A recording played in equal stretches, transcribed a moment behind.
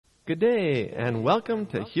Good day, and welcome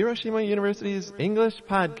to Hiroshima University's English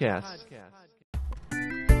Podcast.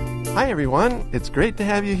 Hi, everyone. It's great to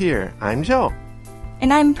have you here. I'm Joe.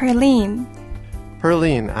 And I'm Perlene.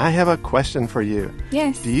 Perlene, I have a question for you.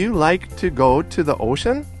 Yes. Do you like to go to the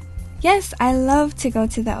ocean? Yes, I love to go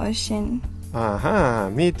to the ocean.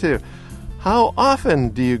 Me too. How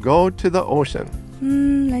often do you go to the ocean?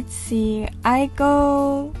 Let's see. I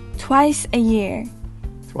go twice a year.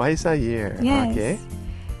 Twice a year. Yes. Okay.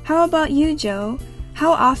 How about you, Joe?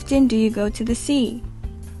 How often do you go to the sea?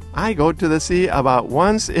 I go to the sea about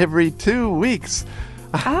once every 2 weeks.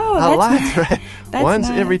 Oh, a lot, nice. right? That's Once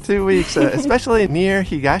nice. every 2 weeks, especially near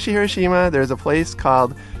Hiroshima. There's a place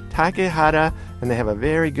called Takehara, and they have a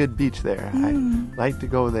very good beach there. I like to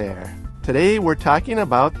go there. Today, we're talking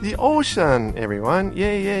about the ocean, everyone.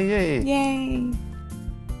 Yay, yay, yay. Yay!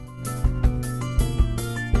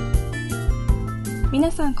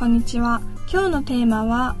 皆さん、こんにちは。今日のテーマ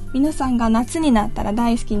は、皆さんが夏になったら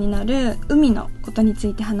大好きになる海のことにつ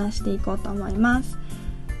いて話していこうと思います。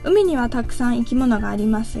海にはたくさん生き物があり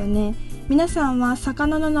ますよね。皆さんは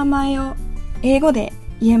魚の名前を英語で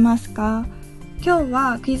言えますか？今日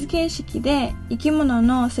はクイズ形式で生き物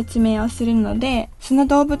の説明をするので、その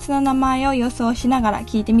動物の名前を予想しながら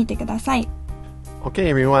聞いてみてください。Okay,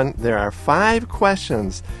 everyone, there are 5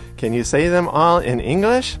 questions. Can you say them all in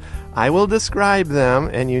English? I will describe them,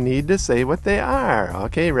 and you need to say what they are.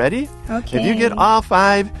 Okay, ready? Okay. If you get all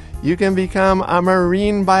 5, you can become a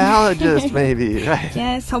marine biologist, maybe, right?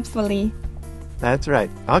 Yes, hopefully. That's right.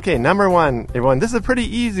 Okay, number 1, everyone. This is a pretty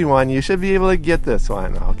easy one. You should be able to get this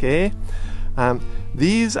one, okay?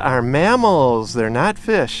 These are mammals. They're not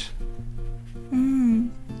fish.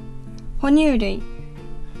 哺乳類。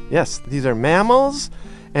Yes, these are mammals,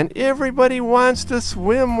 and everybody wants to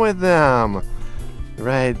swim with them.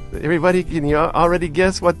 Right. Everybody, can you already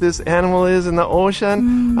guess what this animal is in the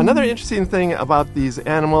ocean? Another interesting thing about these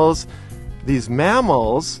animals, these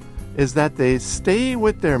mammals, is that they stay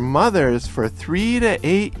with their mothers for 3 to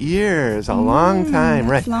 8 years, a long time,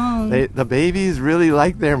 that's right? Long. The babies really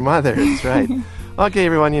like their mothers, right? Okay,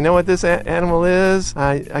 everyone, you know what this animal is?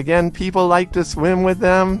 Again, people like to swim with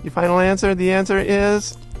them. Your final answer? The answer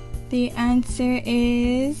is? The answer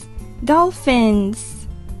is dolphins.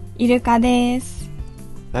 イルカです。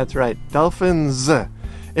That's right, dolphins.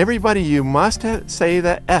 Everybody, you must say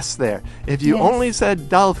the S there. If you only said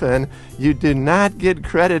dolphin, you do not get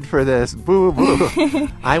credit for this. Boo, boo.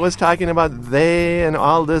 I was talking about they and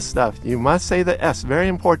all this stuff. You must say the S. Very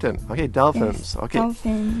important. Okay, dolphins. Yes, okay.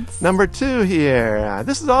 Dolphins. Number 2 here.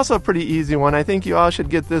 This is also a pretty easy one. I think you all should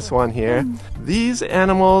get this one here. These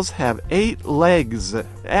animals have 8 legs.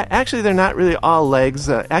 Actually, they're not really all legs.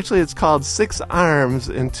 Actually, it's called 6 arms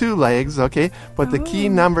and 2 legs, okay? But the key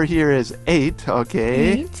number here is 8,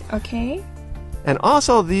 okay? 8, okay. And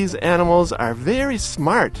also, these animals are very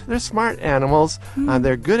smart. They're smart animals.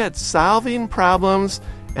 They're good at solving problems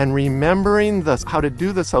and remembering how to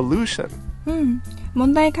do the solution.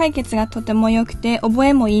 問題解決がとても良くて覚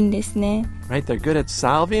えもいいんですね。Right? They're good at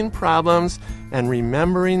solving problems and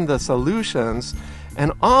remembering the solutions.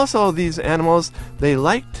 And also, these animals, they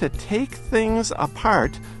like to take things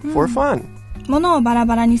apart for fun. 物をバラ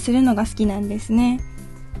バラにするのが好きなんですね。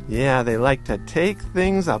Yeah, they like to take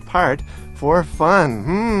things apart for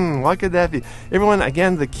fun. What could that be? Everyone,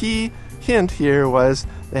 again, the key hint here was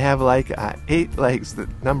they have like 8 legs, the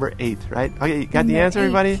number 8, right? Okay, you got the answer,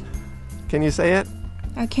 everybody? Can you say it?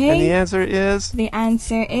 Okay. And the answer is? The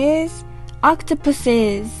answer is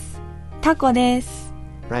octopuses. タコです。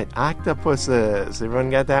Right, octopuses. Everyone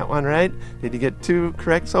got that one right? Did you get 2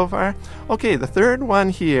 correct so far? Okay, the third one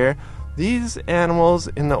here. These animals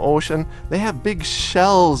in the ocean, they have big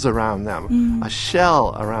shells around them. A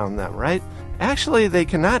shell around them, right? Actually, they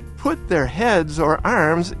cannot put their heads or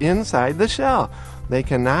arms inside the shell. They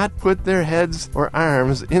cannot put their heads or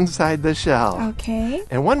arms inside the shell. Okay.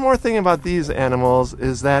 And one more thing about these animals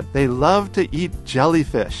is that they love to eat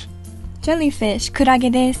jellyfish. Jellyfish, クラ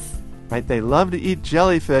ゲです。Right? They love to eat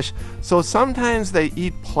jellyfish, so sometimes they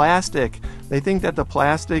eat plastic. They think that the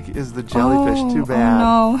plastic is the jellyfish. Too bad.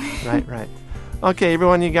 Oh, no. Right. Okay,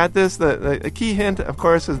 everyone, you got this? The key hint, of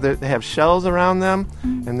course, is that they have shells around them,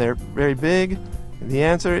 and they're very big. The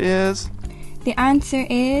answer is? The answer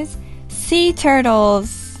is sea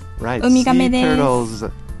turtles. Right, ウミガメです。 sea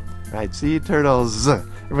turtles. Right, sea turtles.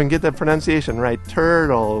 Everyone get the pronunciation right.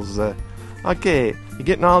 Turtles. Okay, you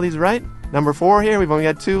getting all these right? Number 4 here, we've only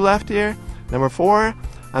got 2 left here. Number 4,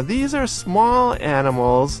 these are small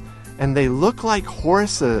animals, and they look like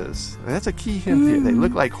horses. That's a key hint here. They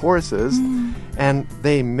look like horses, and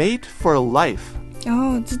they mate for life.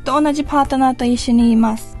 ずっと同じパートナーと一緒にい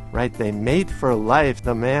ます。right? They mate for life.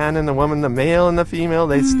 The man and the woman, the male and the female,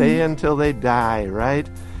 they stay until they die, right?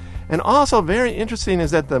 And also very interesting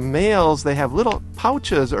is that the males, they have little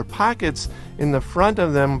pouches or pockets in the front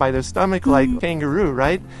of them by their stomach like kangaroo,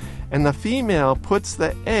 right? And the female puts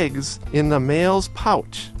the eggs in the male's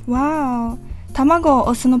pouch. Wow. 卵を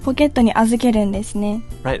オスのポケットに預けるんですね。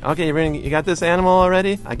 Right, okay, you got this animal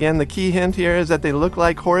already? Again, the key hint here is that they look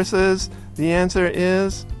like horses. The answer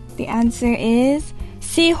is? The answer is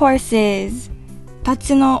seahorses. タ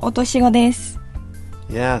ツの落とし子です。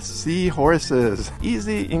 Yes, seahorses.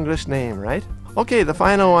 Easy English name, right? Okay, the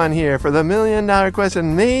final one here for the $1 million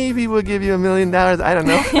question. Maybe we'll give you $1 million. I don't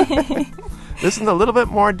know. This is a little bit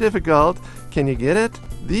more difficult. Can you get it?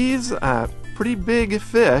 These pretty big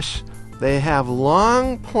fish, they have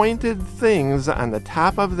long pointed things on the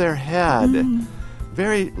top of their head.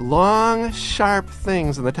 Very long, sharp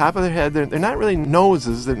things on the top of their head. They're not really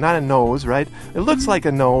noses. They're not a nose, right? It looks like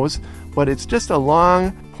a nose, but it's just a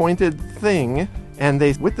long, pointed thing. And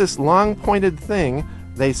with this long, pointed thing,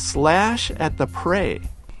 they slash at the prey.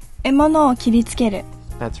 獲物を切りつける。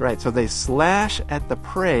 That's right. So they slash at the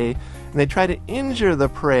prey, and they try to injure the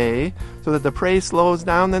prey so that the prey slows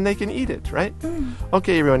down, then they can eat it, right?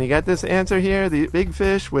 Okay, everyone, you got this answer here? The big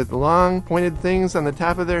fish with long, pointed things on the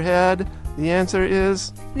top of their head. The answer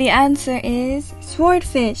is? The answer is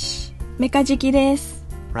swordfish. メカジキです。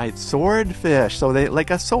 Right, swordfish. So they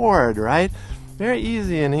like a sword, right? Very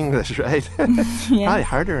easy in English, right? Probably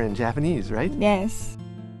harder in Japanese, right? Yes.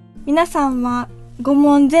 皆さんは5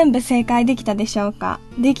問全部正解できたでしょうか？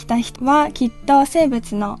できた人はきっと生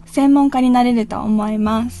物の専門家になれると思い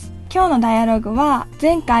ます。今日のダイアログは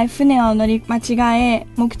前回船を乗り間違え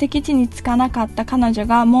目的地に着かなかった彼女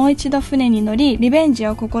がもう一度船に乗りリベンジ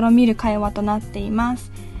を試みる会話となっていま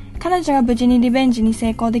す。彼女が無事にリベンジに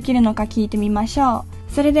成功できるのか聞いてみましょ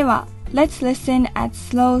う。それでは Let's listen at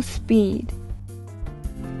slow speed.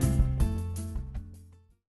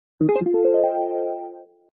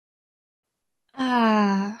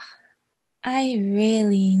 I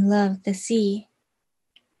really love the sea.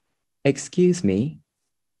 Excuse me,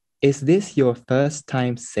 is this your first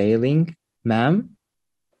time sailing, ma'am?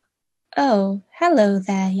 Oh, hello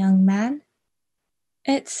there, young man.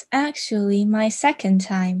 It's actually my second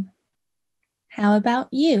time. How about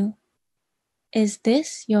you? Is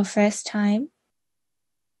this your first time?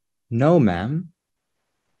 No, ma'am.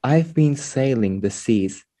 I've been sailing the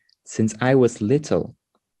seas since I was little.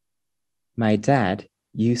 My dad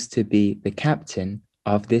used to be the captain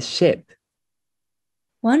of this ship.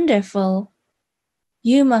 Wonderful.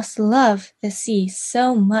 You must love the sea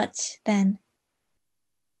so much then.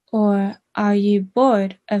 Or are you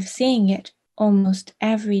bored of seeing it almost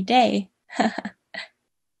every day?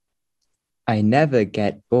 I never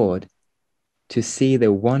get bored to see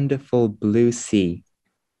the wonderful blue sea.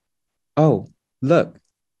 Oh, look,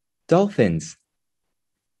 dolphins.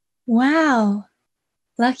 Wow,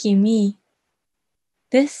 lucky me.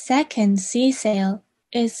 This second sea sail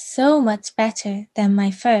is so much better than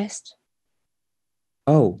my first.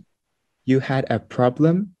 Oh, you had a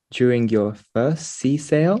problem during your first sea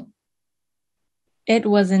sail? It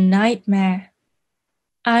was a nightmare.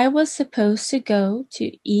 I was supposed to go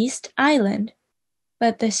to East Island,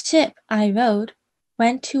 but the ship I rode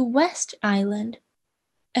went to West Island,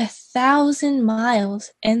 1,000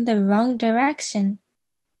 miles in the wrong direction.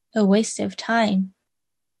 A waste of time.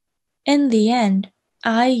 In the end,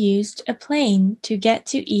 I used a plane to get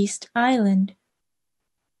to East Island.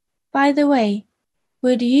 By the way,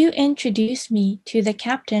 would you introduce me to the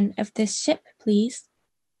captain of this ship, please?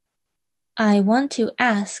 I want to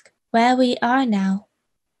ask where we are now.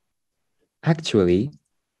 Actually,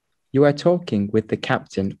 you are talking with the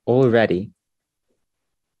captain already.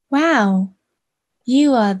 Wow,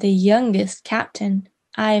 you are the youngest captain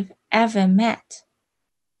I've ever met.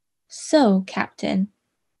 So, Captain,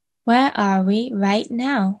 where are we right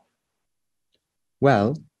now?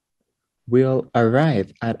 Well, we'll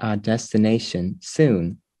arrive at our destination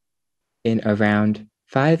soon, in around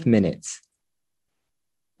 5 minutes.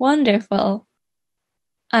 Wonderful.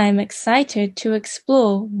 I'm excited to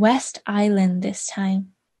explore West Island this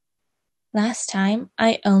time. Last time,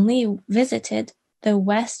 I only visited the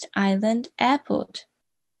West Island airport.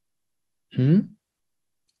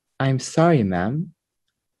 I'm sorry, ma'am,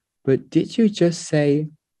 but did you just say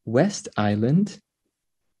West Island?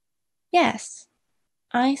 Yes,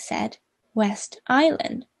 I said West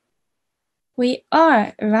Island. We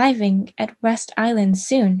are arriving at West Island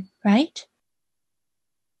soon, right?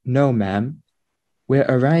 No, ma'am. We're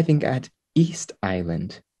arriving at East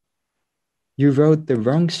Island. You rode the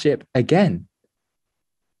wrong ship again.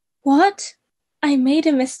 What? I made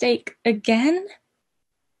a mistake again?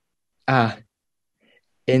 Ah,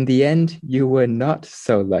 in the end, you were not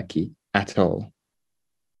so lucky at all.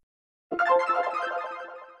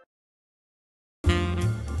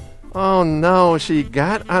 Oh no, she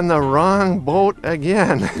got on the wrong boat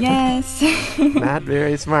again. Yes. Not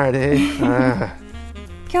very smart, eh?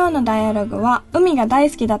 今日のダイアログは海が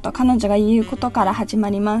大好きだと彼女が言うことから始ま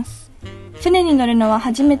ります。船に乗るのは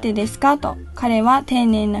初めてですかと彼は丁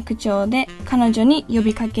寧な口調で彼女に呼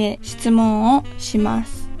びかけ質問をしま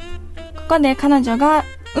す。ここで彼女が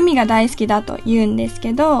海が大好きだと言うんです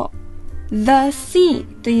けど The sea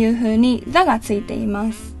という風に the がついてい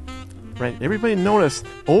ます。Right, everybody notice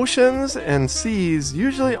oceans and seas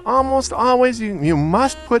usually almost always you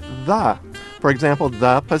must put the. For example,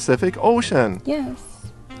 the Pacific Ocean. Yes.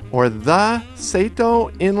 Or the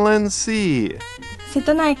Seto Inland Sea. 瀬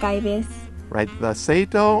戸内海です。Right, the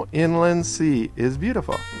Seto Inland Sea is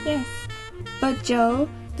beautiful. Yes. But Joe,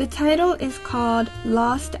 the title is called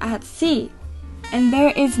Lost at Sea. And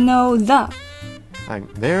there is no the.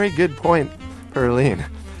 Very good point, Perline.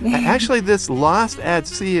 Actually, this lost at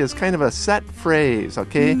sea is kind of a set phrase,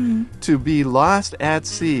 okay? To be lost at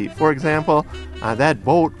sea. For example, that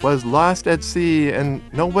boat was lost at sea and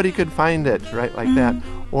nobody could find it, right? Like that.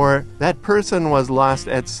 Or that person was lost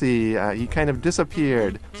at sea. He kind of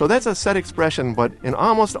disappeared. So that's a set expression, but in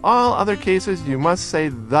almost all other cases, you must say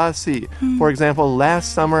the sea. For example,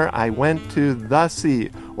 last summer, I went to the sea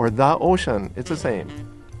or the ocean. It's the same.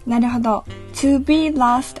 なるほど。To be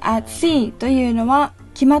lost at sea というのは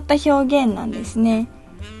決まった表現なんですね。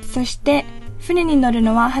そして船に乗る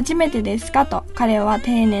のは初めてですかと彼は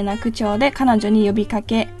丁寧な口調で彼女に呼びか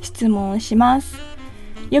け質問をします。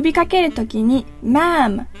呼びかけるときに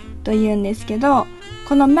ma'am と言うんですけど、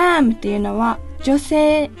この ma'am っていうのは女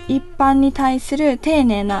性一般に対する丁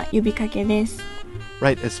寧な呼びかけです。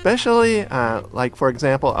Right, especially like for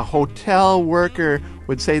example, a hotel worker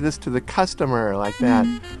would say this to the customer like that.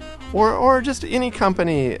 Or just any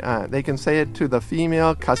company, they can say it to the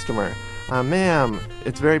female customer. Ma'am,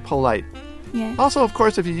 it's very polite. Yes. Also, of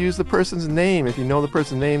course, if you use the person's name, if you know the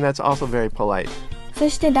person's name, that's also very polite. そ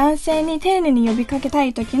して男性に丁寧に呼びかけた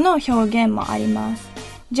い時の表現もあります。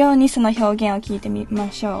ジョーにその表現を聞いてみ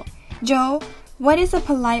ましょう。Joe, what is a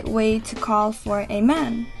polite way to call for a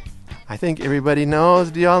man? I think everybody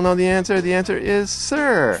knows. Do you all know the answer? The answer is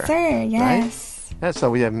sir. Sir, yes. Right? Yeah, so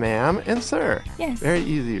we have ma'am and sir. Yes. Very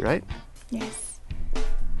easy, right? Yes.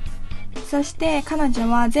 そして彼女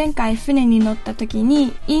は前回船に乗った時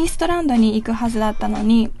にイーストランドに行くはずだったの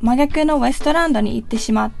に真逆のウェストランドに行って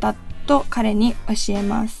しまったと彼に教え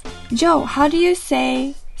ます。Joe, how do you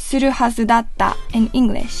say するはずだった in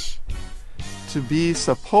English? To be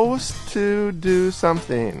supposed to do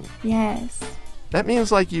something. Yes. That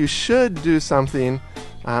means like you should do something,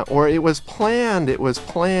 or it was planned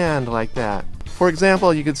like that. For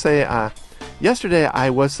example, you could say, yesterday I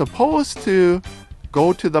was supposed to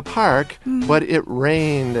go to the park, but it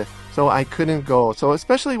rained, so I couldn't go. So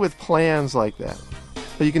especially with plans like that.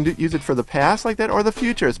 But you can use it for the past like that or the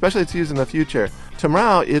future, especially it's used in the future.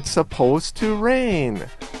 Tomorrow it's supposed to rain.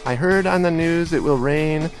 I heard on the news it will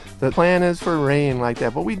rain. The plan is for rain like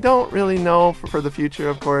that, but we don't really know for the future,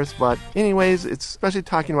 of course. But anyways, it's especially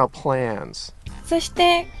talking about plans. そし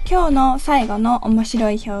て今日の最後の面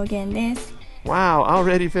白い表現です。Wow,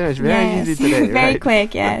 already finished. Very easy today, Very right? quick,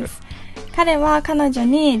 yes. 彼は彼女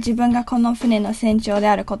に自分がこの船の船長で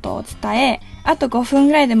あることを伝え、あと5分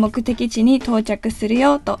ぐらいで目的地に到着する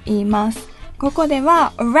よと言います。ここで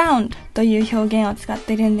は around という表現を使っ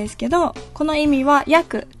てるんですけど、この意味は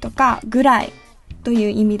約とかぐらいという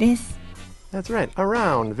意味です。That's right.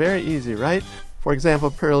 Around. Very easy, right? For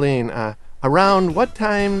example, Perline, around what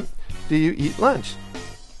time do you eat lunch?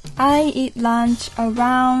 I eat lunch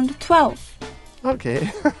around 12.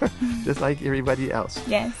 Okay. Just like everybody else.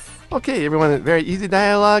 Yes. Okay, everyone, very easy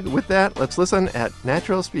dialogue. With that, let's listen at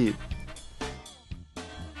natural speed.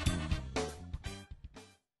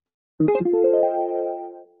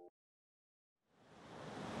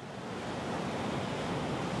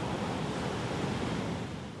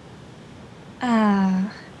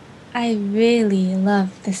 Ah, I really love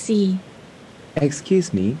the sea.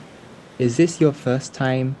 Excuse me, is this your first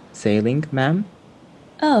time sailing, ma'am?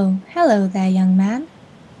 Oh, hello there, young man.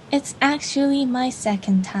 It's actually my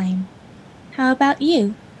second time. How about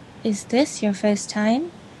you? Is this your first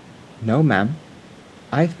time? No, ma'am.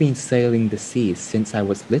 I've been sailing the seas since I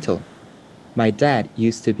was little. My dad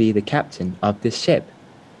used to be the captain of this ship.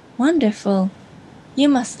 Wonderful. You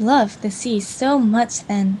must love the sea so much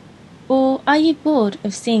then. Or are you bored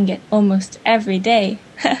of seeing it almost every day?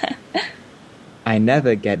 I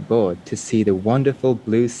never get bored to see the wonderful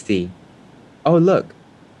blue sea. Oh, look,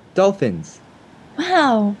 dolphins.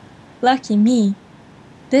 Wow, Lucky me.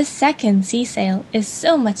 This second sea sail is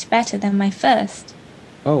so much better than my first.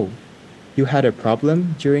 Oh, you had a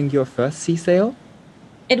problem during your first sea sail?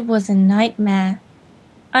 It was a nightmare.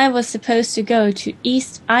 I was supposed to go to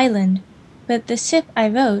East Island, but the ship I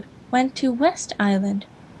rode went to West Island.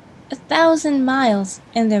 1,000 miles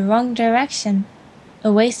in the wrong direction.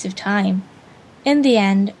 A waste of time. In the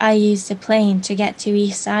end, I used a plane to get to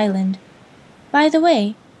East Island. By the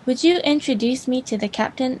way, would you introduce me to the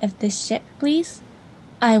captain of this ship, please?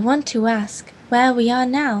 I want to ask where we are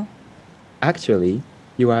now. Actually,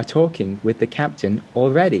 you are talking with the captain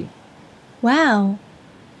already. Wow,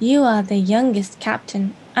 you are the youngest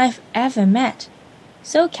captain I've ever met.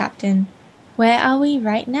 So, Captain, where are we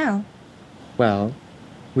right now? Well,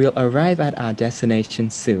 we'll arrive at our destination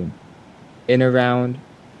soon. In around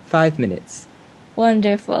 5 minutes.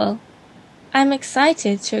 Wonderful. I'm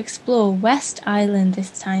excited to explore West Island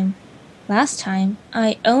this time. Last time,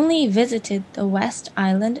 I only visited the West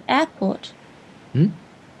Island airport.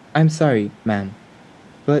 I'm sorry, ma'am.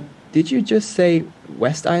 But did you just say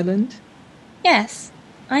West Island? Yes,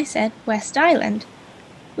 I said West Island.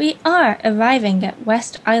 We are arriving at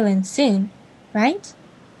West Island soon, right?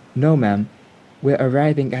 No, ma'am. We're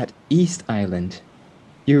arriving at East Island.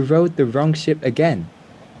 You rode the wrong ship again.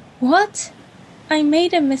 What? I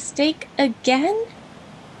made a mistake again?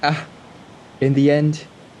 In the end,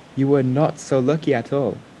 you were not so lucky at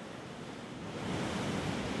all.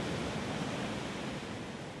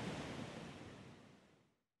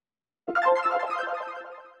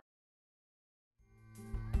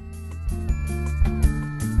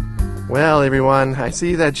 Well, everyone, I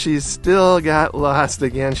see that she's still got lost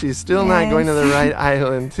again. She's still not going to the right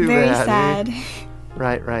island. Too Very bad. sad.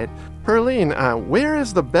 Right. Perline, where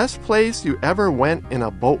is the best place you ever went in a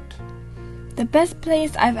boat? The best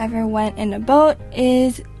place I've ever went in a boat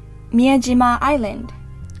is Miyajima Island.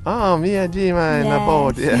 Oh, Miyajima in a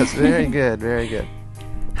boat. Yes, very good.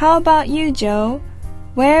 How about you, Joe?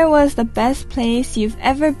 Where was the best place you've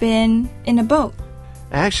ever been in a boat?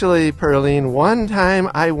 Actually, Perline, one time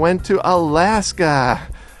I went to Alaska,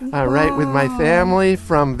 right, with my family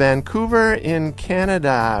from Vancouver in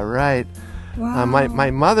Canada, right. Wow.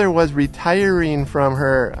 My mother was retiring from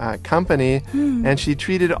her company, and she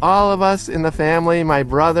treated all of us in the family, my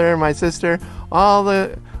brother, my sister, all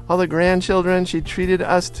the grandchildren. She treated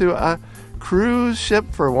us to a cruise ship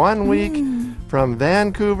for 1 week from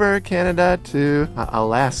Vancouver, Canada to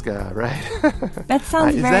Alaska, right? That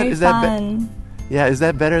sounds very fun. Is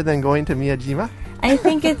that better than going to Miyajima? I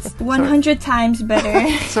think it's 100 times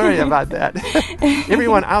better. Sorry about that.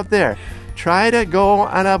 Everyone out there, try to go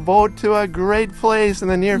on a boat to a great place in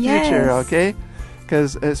the near future, okay?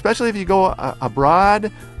 Because especially if you go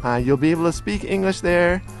abroad, you'll be able to speak English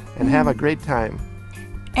there and have a great time.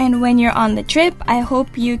 And when you're on the trip, I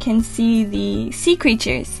hope you can see the sea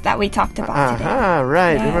creatures that we talked about today.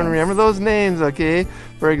 Right. Yes. Remember those names, okay?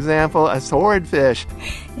 For example, a swordfish.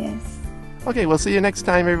 Yes. Okay, we'll see you next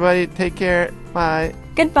time, everybody. Take care. Bye.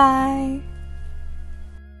 Goodbye.